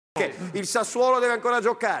Il Sassuolo deve ancora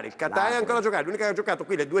giocare, il Catania deve ancora giocare, l'unica che ha giocato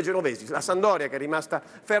qui le due genovesi, la Sampdoria che è rimasta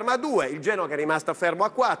ferma a 2, il Genoa che è rimasta fermo a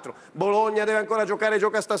 4, Bologna deve ancora giocare,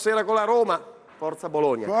 gioca stasera con la Roma, forza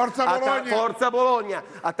Bologna, forza Bologna,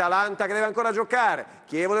 Atalanta che deve ancora giocare,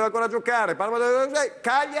 Chievo deve ancora giocare, Parma deve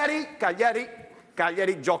giocare,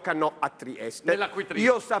 Cagliari giocano a Trieste.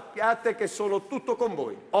 Io sappiate che sono tutto con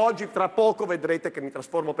voi. Oggi tra poco vedrete che mi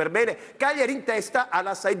trasformo per bene. Cagliari in testa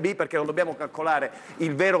alla side B perché non dobbiamo calcolare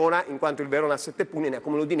il Verona, in quanto il Verona ha 7 punti, ne ha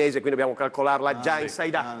come l'Udinese, quindi dobbiamo calcolarla già in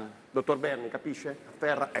side A. Dottor Berni, capisce?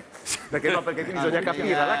 Afferra. Perché no? Perché qui bisogna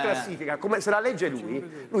capire la classifica, come se la legge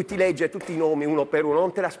lui ti legge tutti i nomi uno per uno,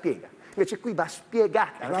 non te la spiega. Invece qui va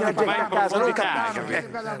spiegata, la gente a casa non capisce.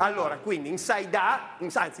 Allora, quindi in side A,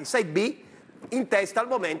 anzi in side B, in testa al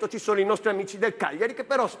momento ci sono i nostri amici del Cagliari che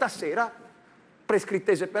però stasera,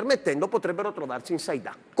 prescrittese permettendo, potrebbero trovarsi in side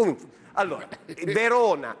A. Comunque, allora,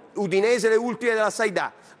 Verona, Udinese le ultime della side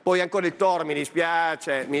A, poi ancora il Toro, mi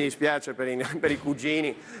dispiace per i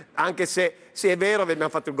cugini, anche se è vero che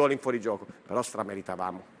abbiamo fatto il gol in fuorigioco, però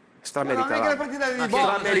strameritavamo. Se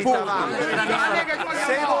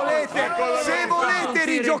volete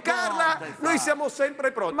rigiocarla, noi siamo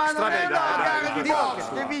sempre pronti. Ma non è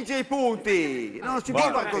che vince i punti, non si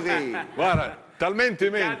fa così. Guarda,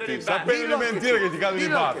 talmente menti, sapendo di mentire che ti cade di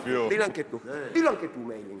baffio. Dillo anche tu,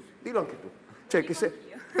 Mailing, dillo anche tu. Cioè che se...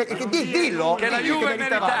 dillo che la Juve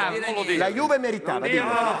meritava, la Juve meritava,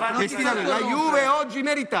 la Juve oggi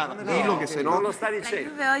meritava, dillo che se no non lo sta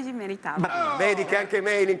dicendo. La Juve oggi meritava. Vedi che anche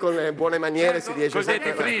Mailing con le buone maniere si riesce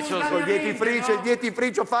sempre con il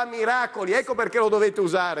dietifricio fa miracoli, ecco perché lo dovete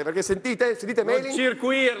usare, perché sentite Mailing? Non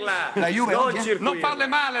circuirla, la Juve non parle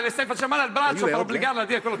male, le stai facendo male al braccio per obbligarla a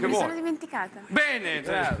dire quello che Mi vuole. sono dimenticata. Bene,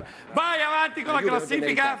 vai avanti con la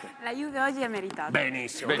classifica. La Juve oggi ha meritato.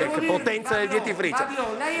 Benissimo, che potenza del dietifricio.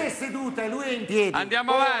 Fabio, lei è seduta e lui è in piedi.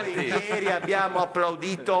 Andiamo avanti. Ieri abbiamo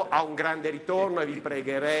applaudito a un grande ritorno e vi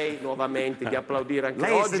pregherei nuovamente di applaudire anche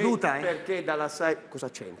lei oggi. Lei è seduta, Perché dalla side...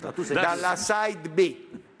 Cosa c'entra? Dalla side B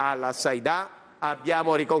alla side A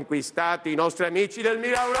abbiamo riconquistato i nostri amici del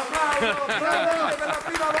Milan. Un applauso! Per la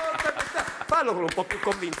prima volta. Fallo con un po' più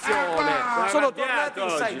convinzione. Sono tornati in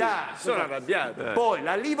side A. Sono arrabbiato. Poi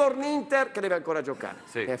la Livorno-Inter che deve ancora giocare.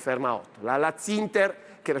 Che è ferma a 8. La Lazio-Inter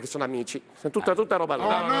perché sono amici, sono tutta roba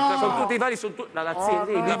loro. Sono tutti i vari, la Lazio,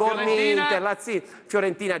 Livorno-Inter, Lazio.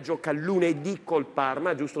 Fiorentina gioca lunedì col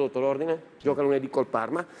Parma, giusto dottor Ordine? Gioca lunedì col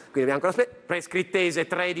Parma, quindi abbiamo ancora prescrittese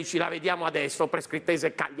 13, la vediamo adesso,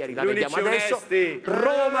 prescrittese Cagliari, la vediamo adesso.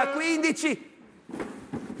 Roma 15.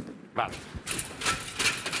 Vado.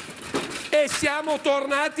 E siamo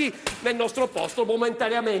tornati nel nostro posto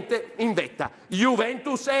momentaneamente in vetta.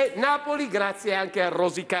 Juventus e Napoli, grazie anche a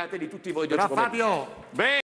rosicate di tutti voi. Fabio! Bene.